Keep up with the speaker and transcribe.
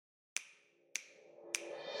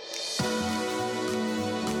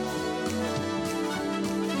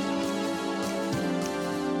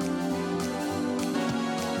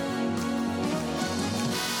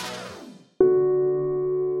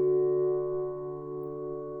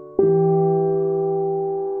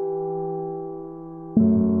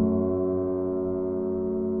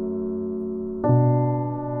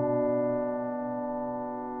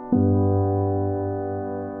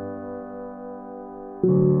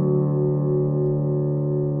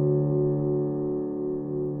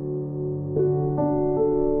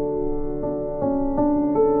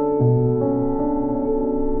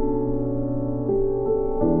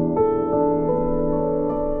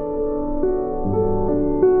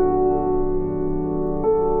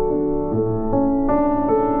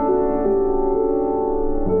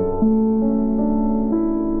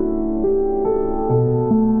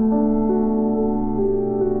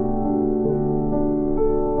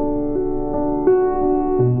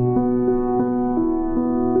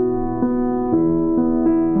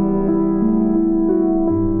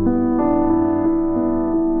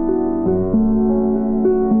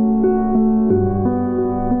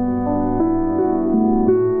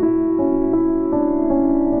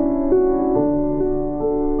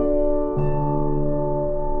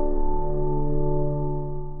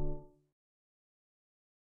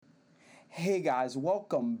guys?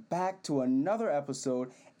 Welcome back to another episode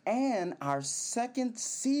and our second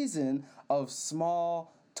season of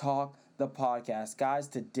Small Talk, the podcast. Guys,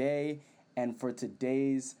 today and for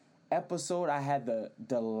today's episode, I had the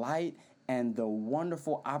delight and the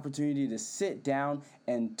wonderful opportunity to sit down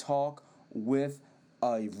and talk with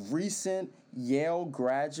a recent Yale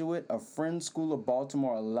graduate, a Friends School of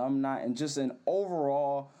Baltimore alumni, and just an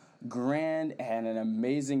overall grand and an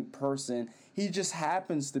amazing person. He just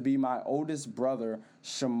happens to be my oldest brother,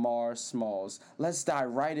 Shamar Smalls. Let's dive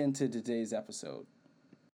right into today's episode.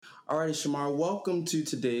 Alrighty, Shamar, welcome to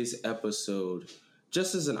today's episode.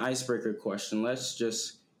 Just as an icebreaker question, let's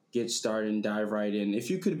just get started and dive right in. If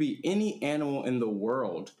you could be any animal in the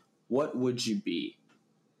world, what would you be?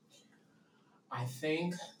 I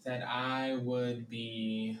think that I would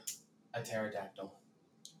be a pterodactyl.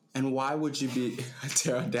 And why would you be a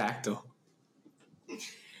pterodactyl?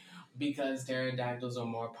 Because pterodactyls are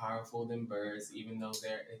more powerful than birds, even though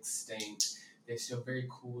they're extinct. They're still very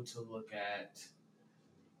cool to look at.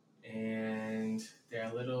 And they're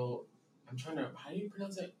a little, how do you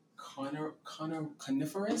pronounce it?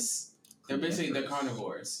 Coniferous? They're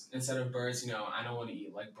carnivores. Instead of birds, I don't want to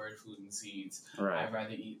eat like bird food and seeds. Right. I'd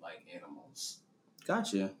rather eat like animals.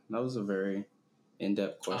 Gotcha. That was a very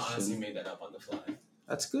in-depth question. I honestly made that up on the fly.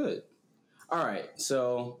 That's good. All right.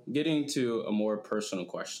 So getting to a more personal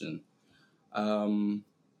question.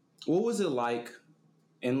 What was it like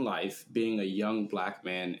in life being a young black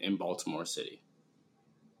man in Baltimore City?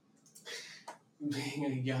 Being a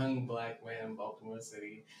young black man in Baltimore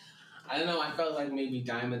City. I don't know. I felt like maybe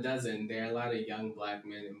dime a dozen. There are a lot of young black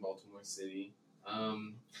men in Baltimore City.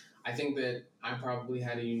 I think that I probably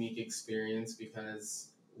had a unique experience because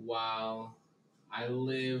while I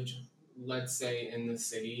lived, let's say, in the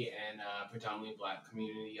city and a predominantly black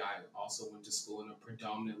community, I also went to school in a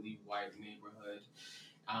predominantly white neighborhood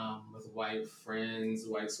with white friends,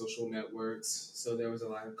 white social networks. So there was a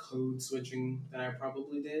lot of code switching that I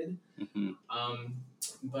probably did. Mm-hmm.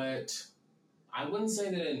 But I wouldn't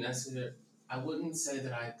say that I wouldn't say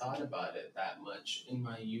that I thought about it that much in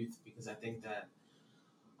my youth because I think that,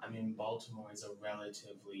 Baltimore is a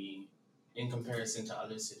relatively, in comparison to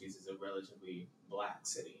other cities, is a relatively black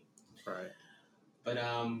city. Right. But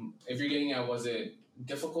if you're getting at, was it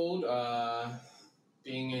difficult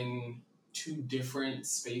being in two different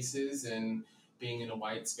spaces and being in a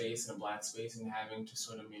white space and a black space and having to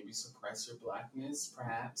sort of maybe suppress your blackness,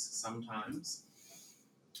 perhaps, sometimes?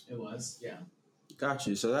 It was, yeah. Got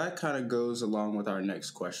you. So that kind of goes along with our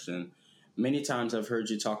next question. Many times I've heard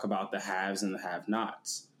you talk about the haves and the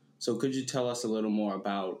have-nots. So could you tell us a little more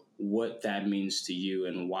about what that means to you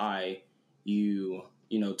and why you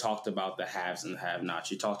talked about the haves and the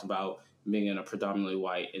have-nots? You talked about being in a predominantly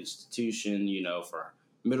white institution, for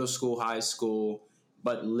middle school, high school,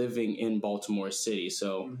 but living in Baltimore City.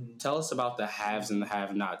 So Tell us about the haves and the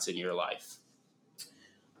have-nots in your life.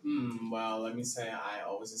 Well, let me say I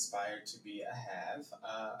always aspired to be a have.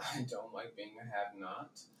 I don't like being a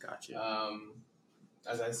have-not. Gotcha.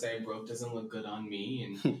 As I say, broke doesn't look good on me,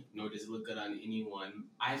 and nor does it look good on anyone.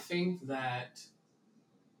 I think that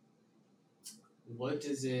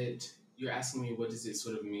you're asking me what does it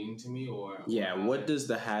sort of mean to me? What does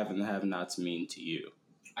the have and the have-nots mean to you?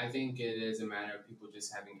 I think it is a matter of people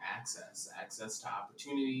just having access to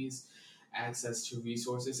opportunities, access to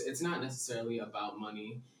resources. It's not necessarily about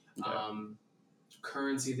money. Okay.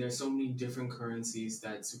 Currency, there's so many different currencies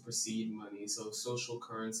that supersede money. So social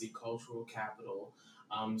currency, cultural capital,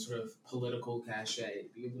 sort of political cachet,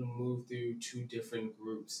 be able to move through two different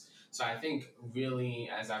groups. So I think really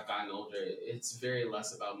as I've gotten older, it's very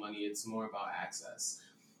less about money. It's more about access.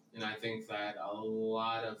 And I think that a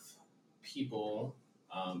lot of people,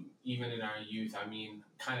 even in our youth,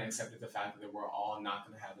 kind of accepted the fact that we're all not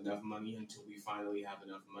going to have enough money until we finally have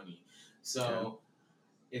enough money. So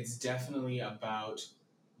it's definitely about,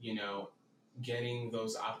 getting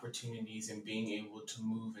those opportunities and being able to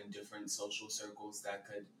move in different social circles that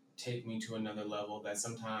could take me to another level that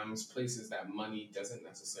sometimes places that money doesn't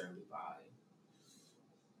necessarily buy.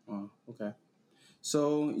 Oh, okay.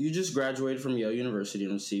 So you just graduated from Yale University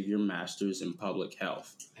and received your master's in public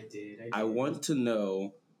health. I did. I want to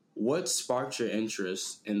know what sparked your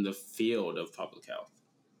interest in the field of public health.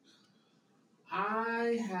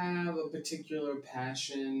 I have a particular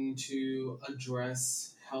passion to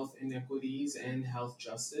address health inequities and health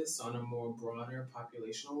justice on a more broader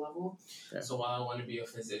populational level. Okay. So while I want to be a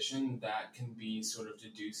physician, that can be sort of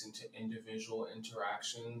deduced into individual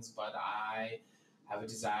interactions, but I have a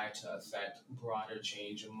desire to affect broader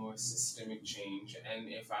change and more systemic change. And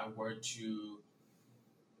if I were to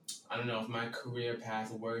I don't know if my career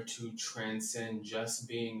path were to transcend just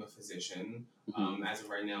being a physician, as of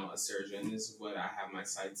right now, a surgeon is what I have my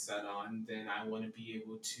sights set on, then I want to be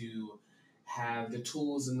able to have the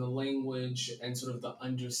tools and the language and sort of the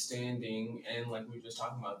understanding and, like we were just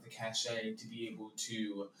talking about, the cachet to be able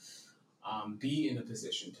to be in a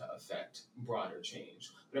position to affect broader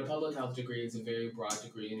change. But a public health degree is a very broad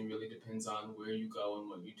degree, and it really depends on where you go and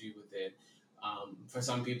what you do with it. For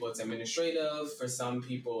some people, it's administrative. For some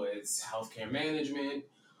people, it's healthcare management.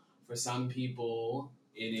 For some people,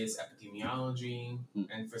 it is epidemiology.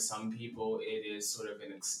 And for some people, it is sort of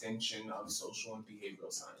an extension of social and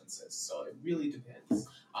behavioral sciences. So it really depends.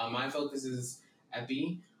 My focus is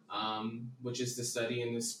epi, which is the study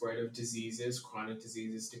and the spread of diseases, chronic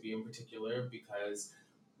diseases to be in particular, because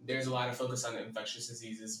there's a lot of focus on infectious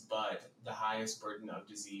diseases, but the highest burden of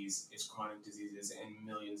disease is chronic diseases, and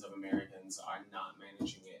millions of Americans are not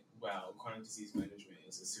managing it well. Chronic disease management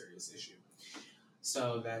is a serious issue.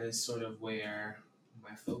 So that is sort of where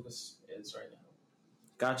my focus is right now.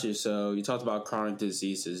 Gotcha. So you talked about chronic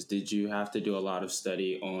diseases. Did you have to do a lot of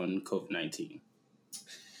study on COVID-19?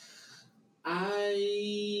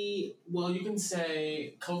 Well, you can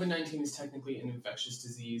say COVID-19 is technically an infectious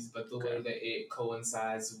disease, but the way that it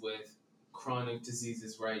coincides with chronic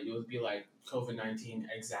diseases, right, you'll be like COVID-19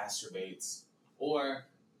 exacerbates, or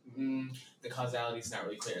the causality is not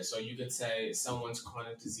really clear. So you could say someone's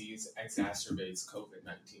chronic disease exacerbates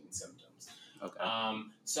COVID-19 symptoms. Okay.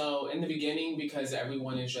 So in the beginning, because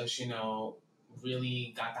everyone is just,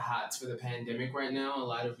 really got the hots for the pandemic right now, a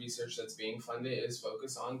lot of research that's being funded is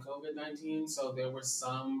focused on COVID-19. So there were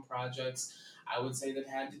some projects, I would say, that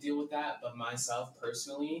had to deal with that. But myself,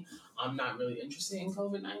 personally, I'm not really interested in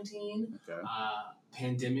COVID-19. Okay.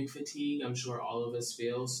 Pandemic fatigue, I'm sure all of us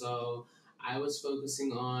feel. So I was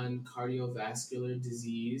focusing on cardiovascular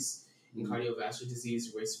disease and cardiovascular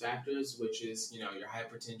disease risk factors, which is, your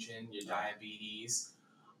hypertension, your diabetes.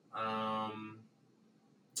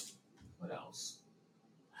 What else?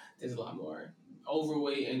 There's a lot more.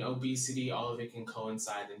 Overweight and obesity, all of it can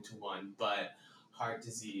coincide into one. But heart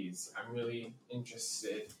disease, I'm really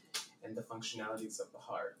interested in the functionalities of the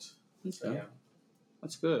heart. Okay. So, yeah.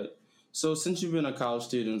 That's good. So since you've been a college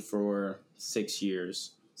student for 6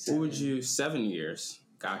 years, 7 years?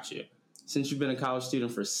 Gotcha. Since you've been a college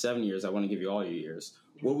student for 7 years, I want to give you all your years.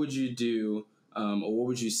 What would you do, or what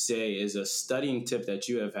would you say is a studying tip that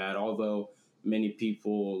you have had, although many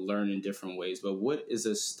people learn in different ways, but what is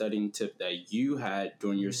a studying tip that you had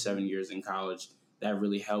during your 7 years in college that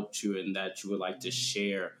really helped you and that you would like to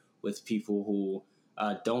share with people who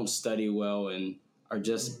don't study well and are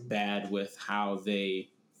just bad with how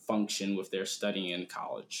they function with their studying in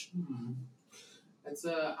college?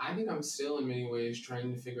 I think I'm still in many ways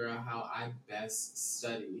trying to figure out how I best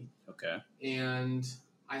study. Okay. And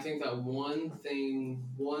I think that one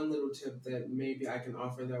little tip that maybe I can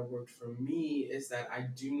offer that worked for me is that I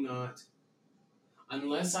do not,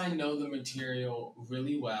 unless I know the material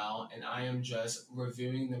really well and I am just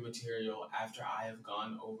reviewing the material after I have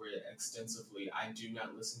gone over it extensively, I do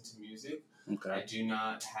not listen to music. Okay. I do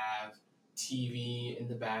not have TV in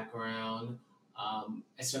the background,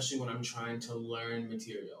 especially when I'm trying to learn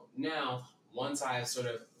material. Now, once I've sort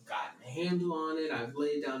of gotten a handle on it, I've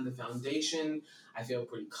laid down the foundation, I feel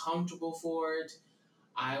pretty comfortable for it,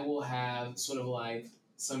 I will have sort of like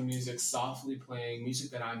some music softly playing,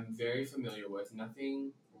 music that I'm very familiar with,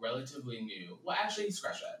 nothing relatively new. Well, actually,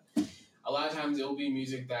 scratch that. A lot of times it will be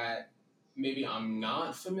music that maybe I'm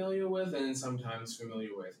not familiar with and sometimes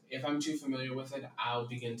familiar with. If I'm too familiar with it, I'll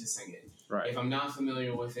begin to sing it. Right. If I'm not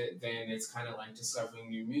familiar with it, then it's kind of like discovering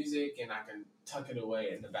new music and I can tuck it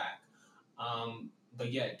away in the back.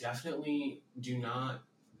 But yeah, definitely do not,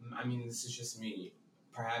 this is just me.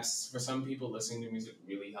 Perhaps for some people, listening to music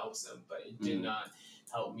really helps them, but it did not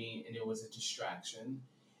help me, and it was a distraction.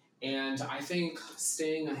 And I think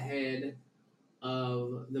staying ahead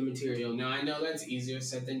of the material. Now, I know that's easier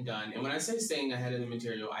said than done. And when I say staying ahead of the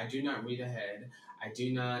material, I do not read ahead. I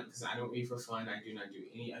do not, because I don't read for fun. I do not do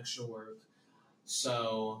any extra work.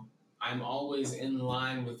 So I'm always in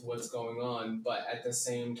line with what's going on. But at the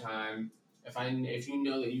same time, if you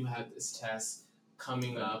know that you have this test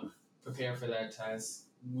coming up, prepare for that test.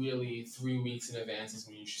 Really, 3 weeks in advance is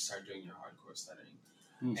when you should start doing your hardcore studying.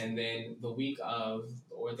 And then the week of,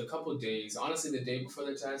 or the couple of days, honestly, the day before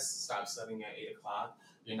the test, stop studying at 8 o'clock.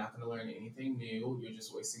 You're not going to learn anything new. You're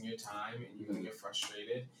just wasting your time, and you're going to get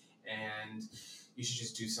frustrated. And you should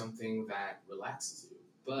just do something that relaxes you.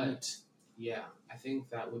 But yeah, I think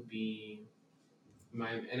that would be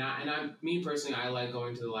me personally, I like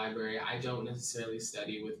going to the library. I don't necessarily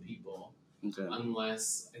study with people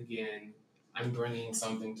unless, again, I'm bringing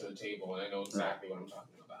something to the table, and I know exactly what I'm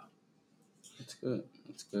talking about. It's good.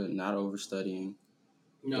 It's good. Not overstudying.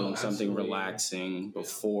 No, doing something absolutely. relaxing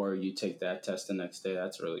before you take that test the next day.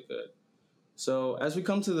 That's really good. So as we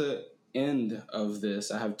come to the end of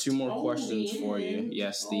this, I have two more questions for you.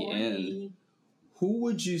 Yes, the end. Who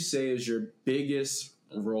would you say is your biggest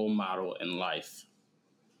role model in life?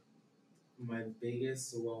 My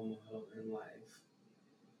biggest role model in life.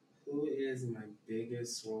 Who is my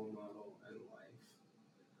biggest role model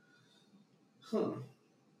in life?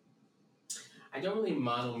 I don't really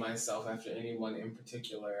model myself after anyone in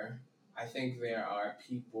particular. I think there are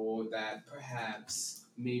people that perhaps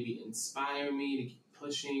maybe inspire me to keep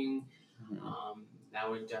pushing. That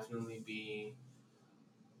would definitely be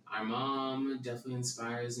our mom. Definitely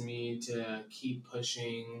inspires me to keep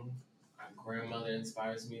pushing. Our grandmother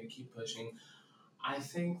inspires me to keep pushing. I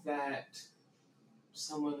think that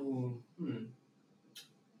someone who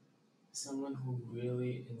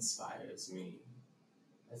really inspires me.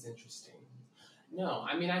 That's interesting. No,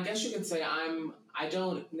 I mean, I guess you could say I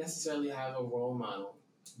don't necessarily have a role model.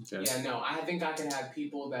 Okay. Yeah, no, I think I can have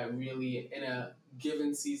people that really, in a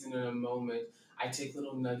given season, in a moment, I take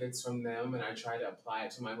little nuggets from them and I try to apply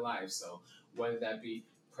it to my life. So whether that be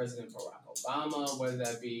President Barack Obama, whether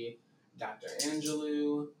that be Dr.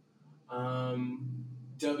 Angelou,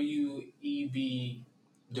 W.E.B.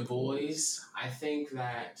 Du Bois, I think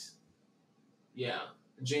that, yeah,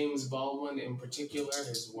 James Baldwin in particular,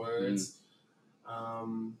 his words.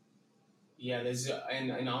 There's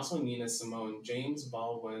and also Nina Simone. James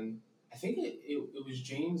Baldwin, I think it was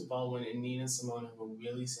James Baldwin and Nina Simone have a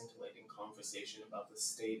really scintillating conversation about the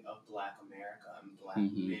state of Black America and Black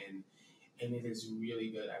men, and it is really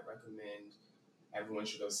good. I recommend everyone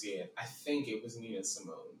should go see it. I think it was Nina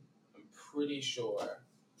Simone. I'm pretty sure.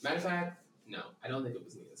 Matter of fact, no, I don't think it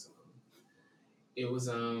was Nina Simone. It was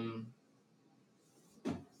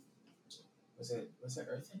was it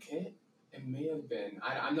Eartha Kitt? It may have been.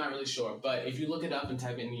 I'm not really sure. But if you look it up and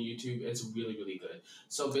type it into YouTube, it's really, really good.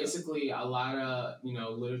 So basically, a lot of,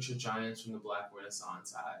 literature giants from the Black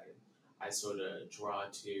Renaissance, I sort of draw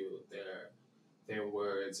to their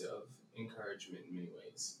words of encouragement in many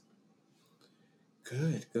ways.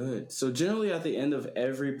 Good. So generally at the end of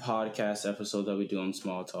every podcast episode that we do on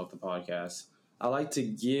Small Talk, the podcast, I like to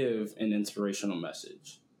give an inspirational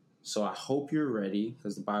message. So I hope you're ready,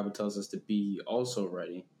 because the Bible tells us to be also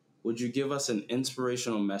ready. Would you give us an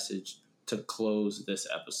inspirational message to close this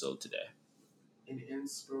episode today? An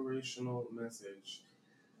inspirational message.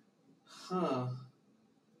 Da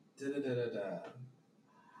da da da da.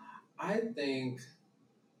 I think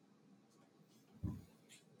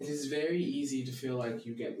it is very easy to feel like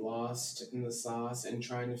you get lost in the sauce and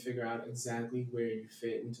trying to figure out exactly where you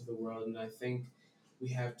fit into the world. And I think we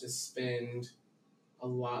have to spend a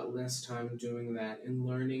lot less time doing that and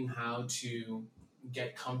learning how to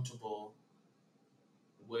get comfortable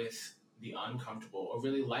with the uncomfortable. Or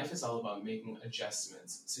really, life is all about making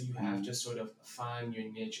adjustments. So you have to sort of find your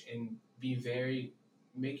niche and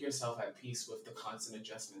make yourself at peace with the constant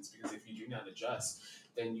adjustments, because if you do not adjust,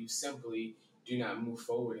 then you simply do not move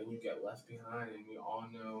forward and you get left behind, and we all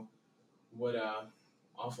know what a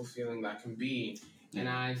awful feeling that can be. And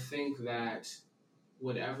I think that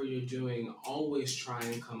whatever you're doing, always try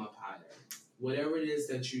and come up higher. Whatever it is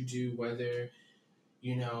that you do, whether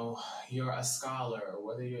you're a scholar, or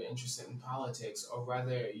whether you're interested in politics, or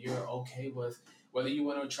whether you're okay with whether you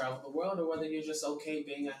want to travel the world, or whether you're just okay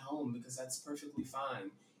being at home, because that's perfectly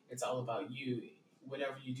fine. It's all about you.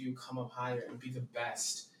 Whatever you do, come up higher and be the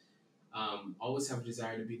best. Always have a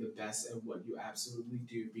desire to be the best at what you absolutely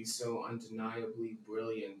do. Be so undeniably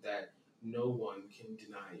brilliant that no one can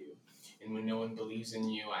deny you. And when no one believes in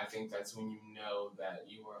you, I think that's when you know that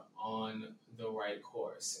you are on the right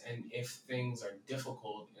course. And if things are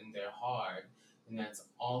difficult and they're hard, then that's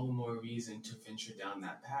all the more reason to venture down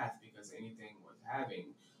that path, because anything worth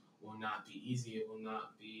having will not be easy. It will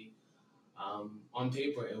not be, on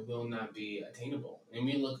paper, it will not be attainable. And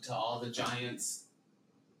we look to all the giants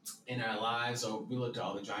in our lives, or we look to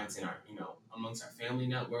all the giants in our, amongst our family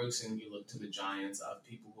networks, and we look to the giants of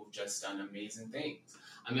people who've just done amazing things.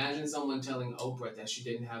 Imagine someone telling Oprah that she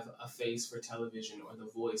didn't have a face for television or the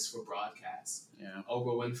voice for broadcast. Yeah.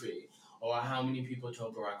 Oprah Winfrey. Or how many people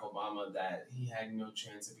told Barack Obama that he had no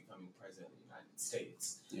chance of becoming president of the United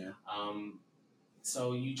States. Yeah.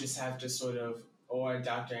 So you just have to sort of, or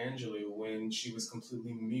Dr. Angelou, when she was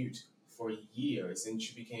completely mute for years, and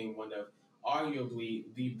she became one of arguably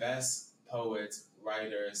the best poets,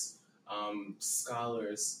 writers,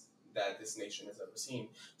 scholars that this nation has ever seen.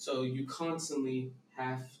 So you constantly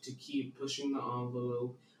have to keep pushing the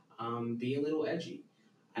envelope, be a little edgy.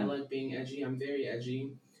 I like being edgy. I'm very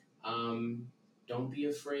edgy. Don't be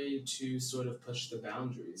afraid to sort of push the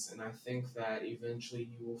boundaries. And I think that eventually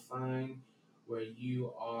you will find where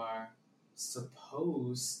you are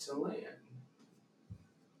supposed to land.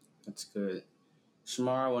 That's good.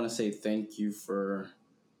 Shamar, I want to say thank you for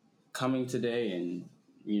coming today and,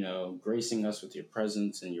 gracing us with your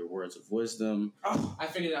presence and your words of wisdom. Oh, I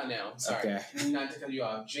figured it out now. Sorry. Okay. Not to cut you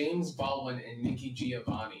off. James Baldwin and Nikki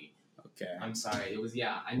Giovanni. Okay. I'm sorry.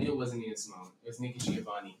 I knew it wasn't Nina Simone. It was Nikki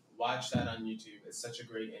Giovanni. Watch that on YouTube. It's such a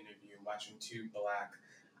great interview. Watching two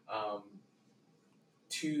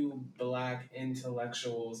black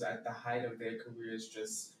intellectuals at the height of their careers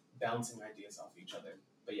just bouncing ideas off each other.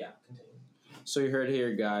 But yeah, continue. So you heard it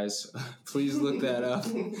here, guys. Please look that up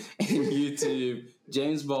in YouTube.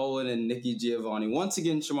 James Baldwin and Nikki Giovanni. Once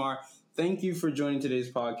again, Shamar, thank you for joining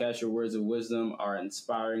today's podcast. Your words of wisdom are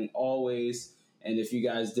inspiring always. And if you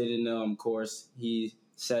guys didn't know, of course, he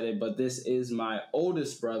said it, but this is my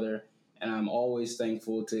oldest brother, and I'm always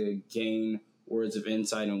thankful to gain words of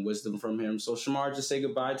insight and wisdom from him. So, Shamar, just say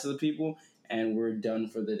goodbye to the people, and we're done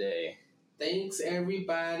for the day. Thanks,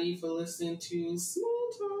 everybody, for listening to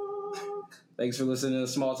Small Talk. Thanks for listening to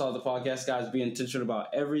Small Talk, the podcast. Guys, be intentional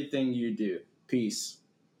about everything you do. Peace.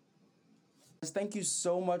 Thank you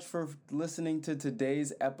so much for listening to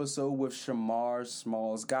today's episode with Shamar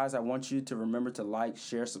Smalls. Guys, I want you to remember to like,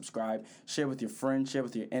 share, subscribe, share with your friends, share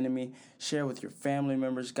with your enemy, share with your family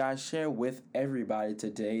members. Guys, share with everybody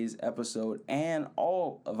today's episode and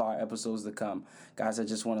all of our episodes to come. Guys, I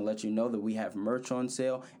just want to let you know that we have merch on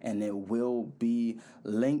sale and it will be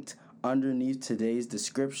linked underneath today's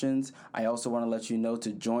descriptions. I also want to let you know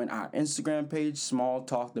to join our Instagram page, Small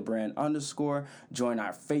Talk the Brand _. Join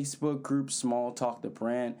our Facebook group, Small Talk the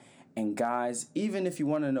Brand. And guys, even if you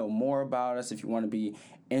want to know more about us, if you want to be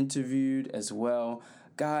interviewed as well,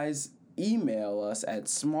 guys, email us at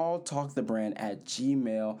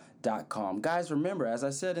smalltalkthebrand@gmail.com. Guys, remember, as I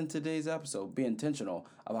said in today's episode, be intentional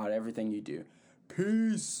about everything you do.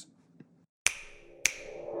 Peace.